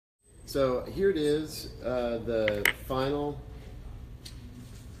So here it is, the final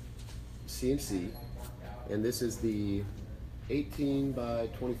CNC, and this is the 18 by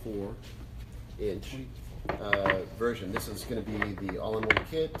 24 inch version. This is going to be the all-in-one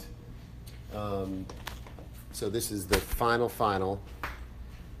kit. So this is the final,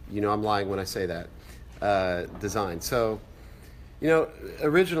 you know I'm lying when I say that, design. So, you know,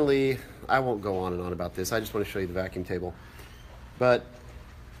 originally, I won't go on and on about this, I just want to show you the vacuum table. But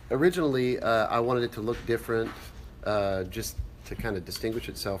originally, I wanted it to look different, just to kind of distinguish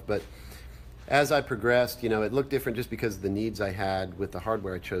itself. But as I progressed, you know, it looked different just because of the needs I had with the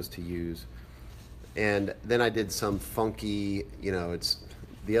hardware I chose to use. And then I did some funky, you know,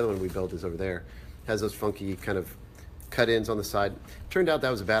 the other one we built is over there, has those funky kind of cut-ins on the side. Turned out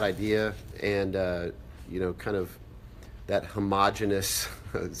that was a bad idea, and you know, kind of that homogeneous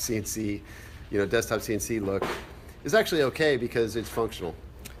CNC, you know, desktop CNC look is actually okay because it's functional.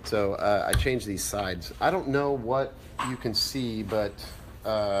 So I changed these sides. I don't know what you can see, but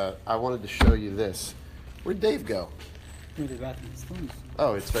I wanted to show you this. Where'd Dave go?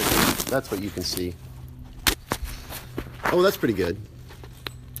 Oh, it's right there. That's what you can see. Oh, that's pretty good.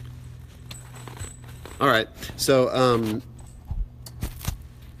 All right, so a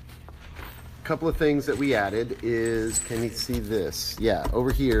couple of things that we added is, can you see this? Yeah,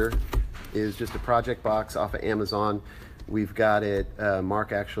 over here is just a project box off of Amazon. We've got it,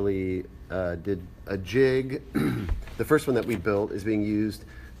 Mark actually did a jig. The first one that we built is being used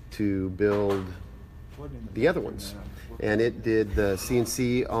to build the other ones. And it did the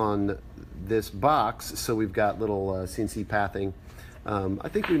CNC on this box, so we've got little CNC pathing. I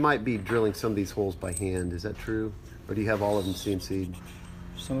think we might be drilling some of these holes by hand. Is that true? Or do you have all of them CNC'd?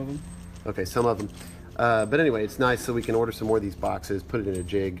 Some of them. Okay, some of them. But anyway, it's nice so we can order some more of these boxes, put it in a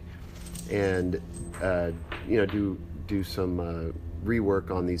jig, and you know, do some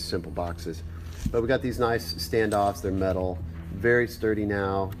rework on these simple boxes. But we got these nice standoffs. They're metal, very sturdy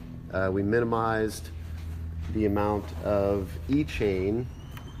now. We minimized the amount of E-chain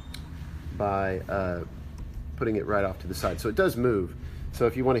by putting it right off to the side. So it does move. So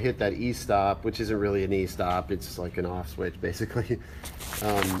if you want to hit that E-stop, which isn't really an E-stop, it's like an off switch basically.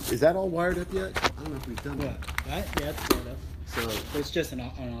 Is that all wired up yet? I don't know if we've done that. Yeah, it's wired up. So it's just an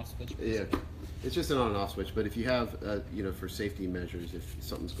on-off switch. Yeah, it's just an on and off switch. But if you have, you know, for safety measures, if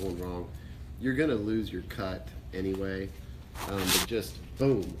something's going wrong, you're gonna lose your cut anyway. But just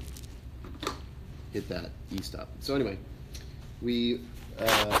boom, hit that E-stop. So anyway, we are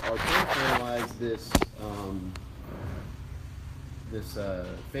trying to finalize this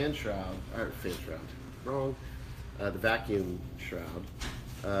fan shroud, wrong, the vacuum shroud.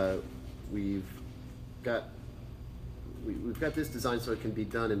 We've got this design so it can be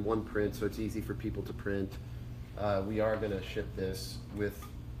done in one print, so it's easy for people to print. We are going to ship this with,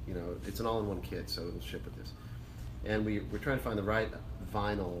 you know, it's an all-in-one kit, so it'll ship with this. And we're trying to find the right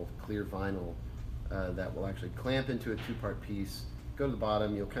vinyl, clear vinyl, that will actually clamp into a two-part piece. Go to the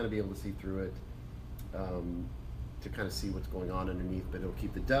bottom, you'll kind of be able to see through it to kind of see what's going on underneath, but it'll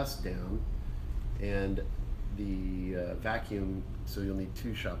keep the dust down. And the vacuum, so you'll need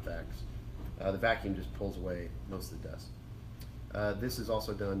two shop vacs. The vacuum just pulls away most of the dust. This is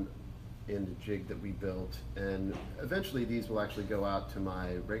also done in the jig that we built, and eventually these will actually go out to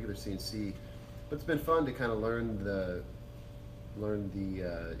my regular CNC, but it's been fun to kind of learn the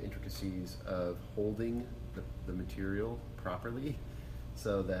intricacies of holding the material properly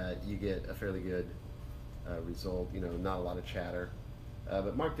so that you get a fairly good result, you know, not a lot of chatter.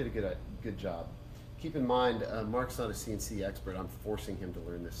 But Mark did a good job. Keep in mind, Mark's not a CNC expert. I'm forcing him to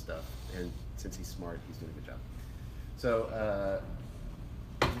learn this stuff, and since he's smart, he's doing a good job. So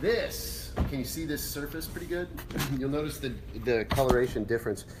this, can you see this surface pretty good? You'll notice the coloration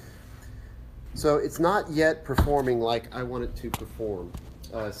difference. So it's not yet performing like I want it to perform.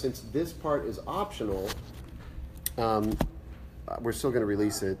 Since this part is optional, we're still going to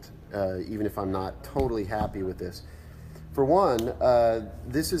release it, even if I'm not totally happy with this. For one,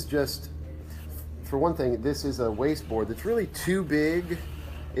 this is just, for one thing, this is a wasteboard that's really too big.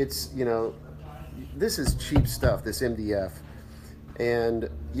 It's, you know, this is cheap stuff, this MDF. And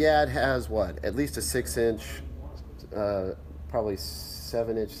yeah, it has what, at least a 6-inch, probably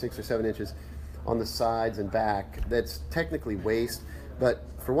 7-inch, 6 or 7 inches on the sides and back. That's technically waste, but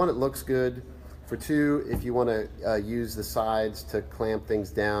for one, it looks good. For two, if you want to use the sides to clamp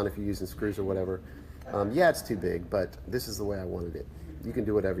things down, if you're using screws or whatever, yeah, it's too big, but this is the way I wanted it. You can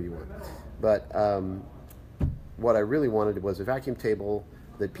do whatever you want. But what I really wanted was a vacuum table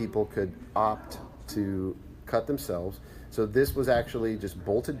that people could opt to cut themselves. So this was actually just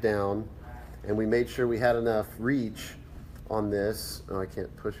bolted down, and we made sure we had enough reach on this. Oh, I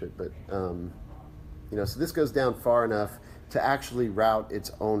can't push it, but you know, so this goes down far enough to actually route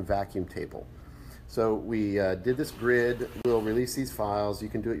its own vacuum table. So we did this grid. We'll release these files. You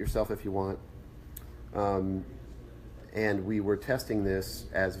can do it yourself if you want. And we were testing this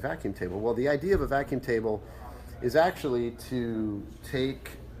as a vacuum table. Well, the idea of a vacuum table is actually to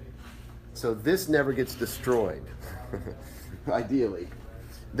take, so this never gets destroyed, ideally.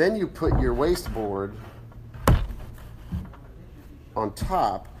 Then you put your waste board on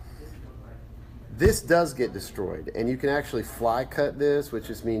top. This does get destroyed, and you can actually fly cut this, which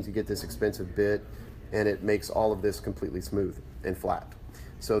just means you get this expensive bit, and it makes all of this completely smooth and flat,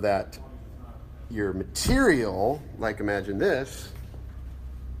 so that your material, like imagine this,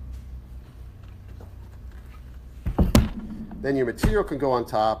 then your material can go on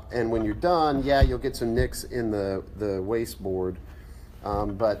top, and when you're done, yeah, you'll get some nicks in the waste board,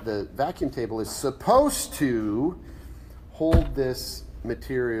 but the vacuum table is supposed to hold this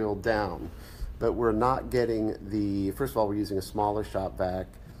material down, but we're not getting the, first of all, we're using a smaller shop vac.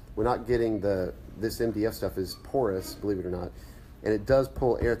 We're not getting this MDF stuff is porous, believe it or not, and it does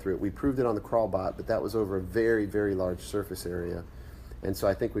pull air through it. We proved it on the crawl bot, but that was over a very, very large surface area. And so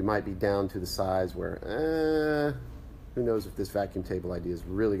I think we might be down to the size where, who knows if this vacuum table idea is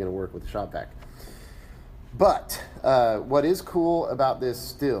really gonna work with the shop vac. But what is cool about this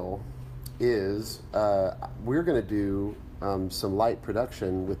still is we're gonna do some light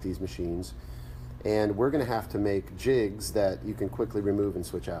production with these machines, and we're gonna have to make jigs that you can quickly remove and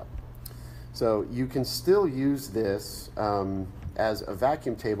switch out. So you can still use this as a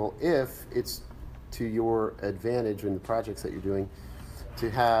vacuum table if it's to your advantage in the projects that you're doing to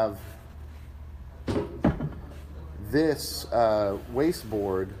have this waste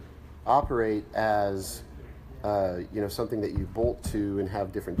board operate as you know, something that you bolt to and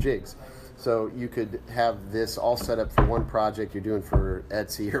have different jigs. So you could have this all set up for one project you're doing for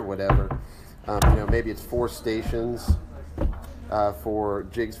Etsy or whatever. You know, maybe it's 4 stations for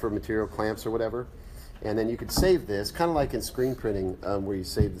jigs for material clamps or whatever. And then you could save this, kind of like in screen printing where you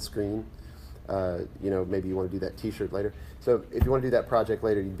save the screen. You know, maybe you want to do that t-shirt later. So if you want to do that project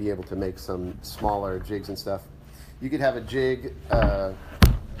later, you'd be able to make some smaller jigs and stuff. You could have a jig,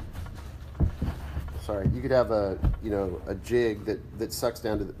 you could have a, you know, a jig that sucks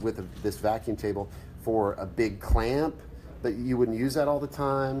down to this vacuum table for a big clamp, but you wouldn't use that all the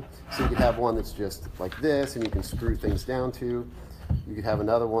time. So you could have one that's just like this and you can screw things down to. You could have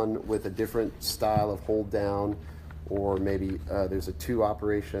another one with a different style of hold down, or maybe there's a 2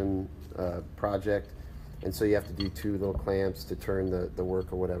 operation project, and so you have to do 2 little clamps to turn the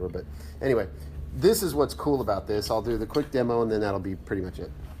work or whatever. But anyway, this is what's cool about this. I'll do the quick demo and then that'll be pretty much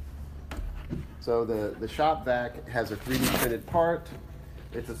it. So the shop vac has a 3D printed part.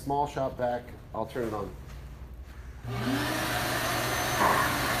 It's a small shop vac. I'll turn it on.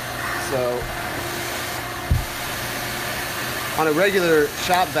 So on a regular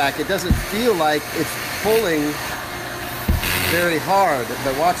shop vac, it doesn't feel like it's pulling very hard,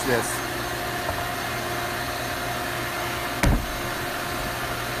 but watch this.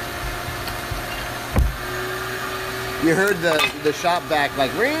 You heard the shop vac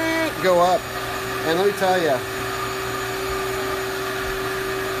like go up, and let me tell you,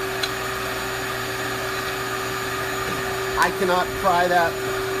 I cannot pry that.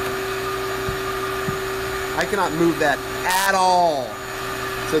 I cannot move that at all.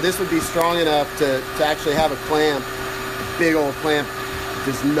 So this would be strong enough to actually have a clamp. A big old clamp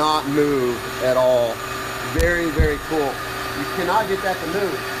does not move at all. Very, very cool. You cannot get that to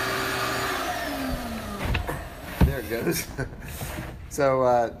move. There it goes. So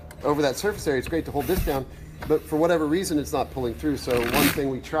over that surface area, it's great to hold this down, but for whatever reason, it's not pulling through. So one thing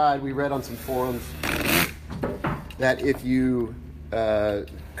we tried, we read on some forums that if you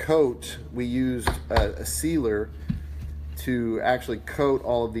coat, we used a sealer to actually coat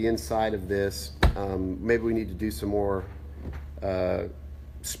all of the inside of this. Maybe we need to do some more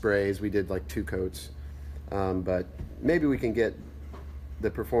sprays. We did like 2 coats, but maybe we can get the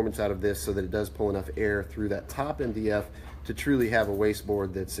performance out of this so that it does pull enough air through that top MDF to truly have a waste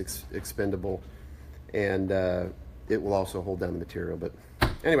board that's expendable, and it will also hold down the material. But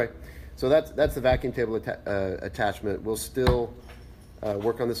anyway, so that's the vacuum table attachment. We'll still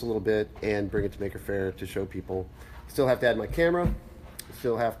work on this a little bit and bring it to Maker Faire to show people. Still have to add my camera.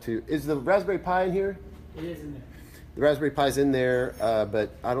 Still have to. Is the Raspberry Pi in here? It is in there. The Raspberry Pi's in there,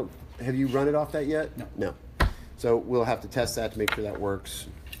 but I don't. Have you run it off that yet? No. No. So we'll have to test that to make sure that works.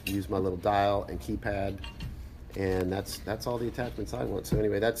 Use my little dial and keypad, and that's all the attachments I want. So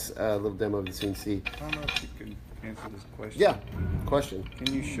anyway, that's a little demo of the CNC. I don't know if you can answer this question. Yeah. Question.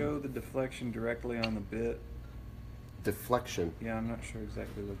 Can you show the deflection directly on the bit? deflection. Yeah, I'm not sure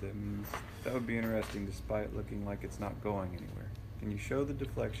exactly what that means. That would be interesting despite looking like it's not going anywhere. Can you show the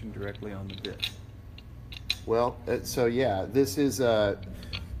deflection directly on the disc? Well, so yeah, this is well,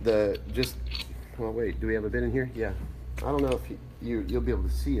 wait, do we have a bit in here? Yeah. I don't know if you'll be able to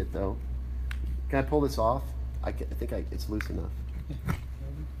see it though. Can I pull this off? I think it's loose enough.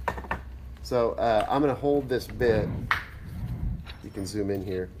 So I'm going to hold this bit. You can zoom in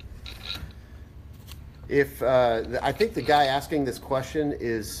here. If I think the guy asking this question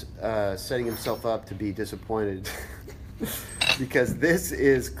is setting himself up to be disappointed because this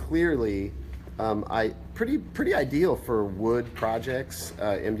is clearly pretty ideal for wood projects,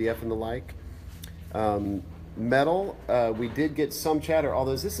 MDF and the like. Metal, we did get some chatter,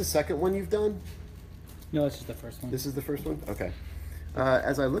 although is this the second one you've done? No, this is the first one. This is the first one? Okay.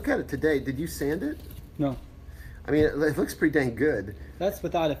 As I look at it today, did you sand it? No. I mean, it looks pretty dang good. That's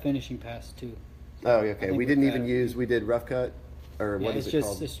without a finishing pass too. Oh, okay. We didn't even use, we did rough cut, or Yeah, what is it's it just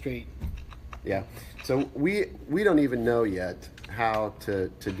called? a straight. Yeah. So we don't even know yet how to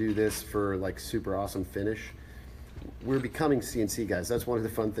do this for like super awesome finish. We're becoming CNC guys. That's one of the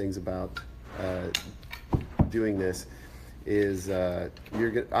fun things about doing this is I'm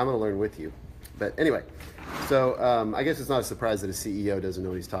gonna learn with you. But anyway, so I guess it's not a surprise that a CEO doesn't know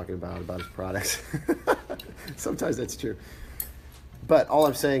what he's talking about his products. Sometimes that's true. But all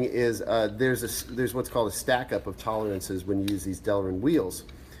I'm saying is there's what's called a stack up of tolerances when you use these Delrin wheels.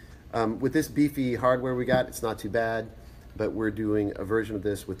 With this beefy hardware we got, it's not too bad, but we're doing a version of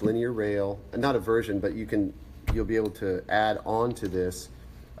this with linear rail. Not a version, but you'll be able to add on to this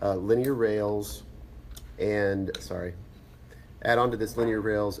linear rails and, add on to this linear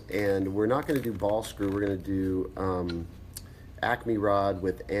rails, and we're not going to do ball screw. We're going to do Acme rod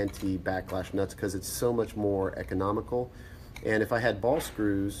with anti-backlash nuts because it's so much more economical. And if I had ball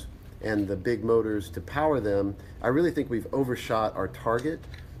screws and the big motors to power them, I really think we've overshot our target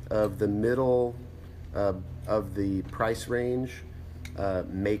of the middle of the price range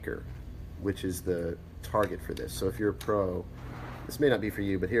maker, which is the target for this. So if you're a pro, this may not be for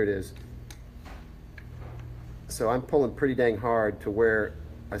you, but here it is. So I'm pulling pretty dang hard to where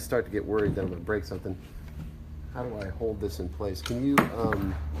I start to get worried that I'm gonna break something. How do I hold this in place? Can you,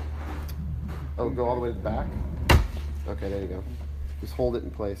 go all the way to the back? Okay, there you go. Just hold it in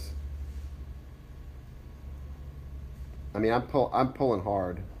place. I mean, I'm pulling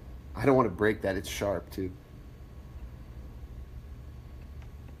hard. I don't want to break that. It's sharp too.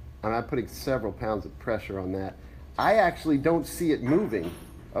 And I'm putting several pounds of pressure on that. I actually don't see it moving.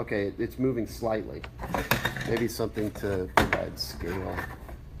 Okay, it's moving slightly. Maybe something to provide scale.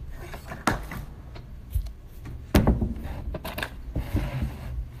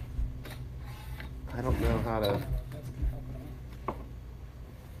 I don't know how to.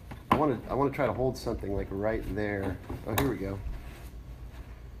 I want to try to hold something like right there. Oh, here we go.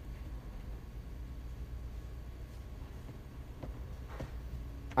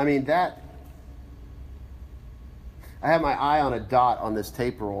 I mean that. I have my eye on a dot on this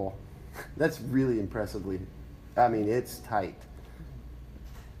tape roll. That's really impressively. I mean, it's tight.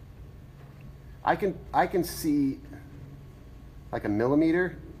 I can see like a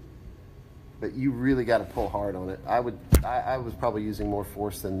millimeter, but you really got to pull hard on it. I was probably using more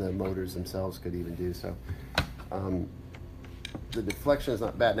force than the motors themselves could even do. So the deflection is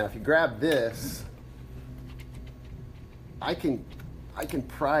not bad. Now, if you grab this, I can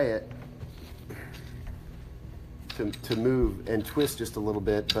pry it to move and twist just a little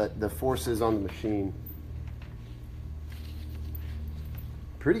bit, but the force is on the machine.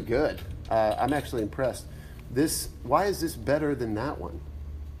 Pretty good. I'm actually impressed. Why is this better than that one?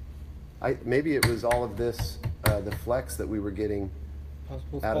 Maybe it was all of this, the flex that we were getting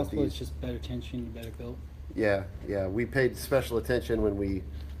out of these. It's just better tension, better built. Yeah, we paid special attention when we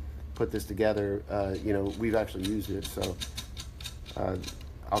put this together. We've actually used it, so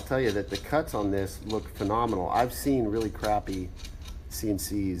I'll tell you that the cuts on this look phenomenal. I've seen really crappy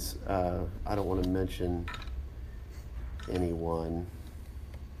CNCs. I don't want to mention anyone,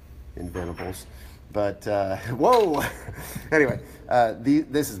 Inventables, but whoa. Anyway,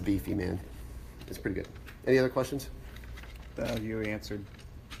 this is beefy, man. It's pretty good. Any other questions? You answered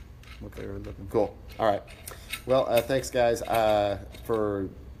what they were looking for. Cool. All right. Well, thanks guys for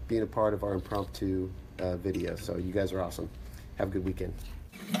being a part of our impromptu video. So you guys are awesome. Have a good weekend.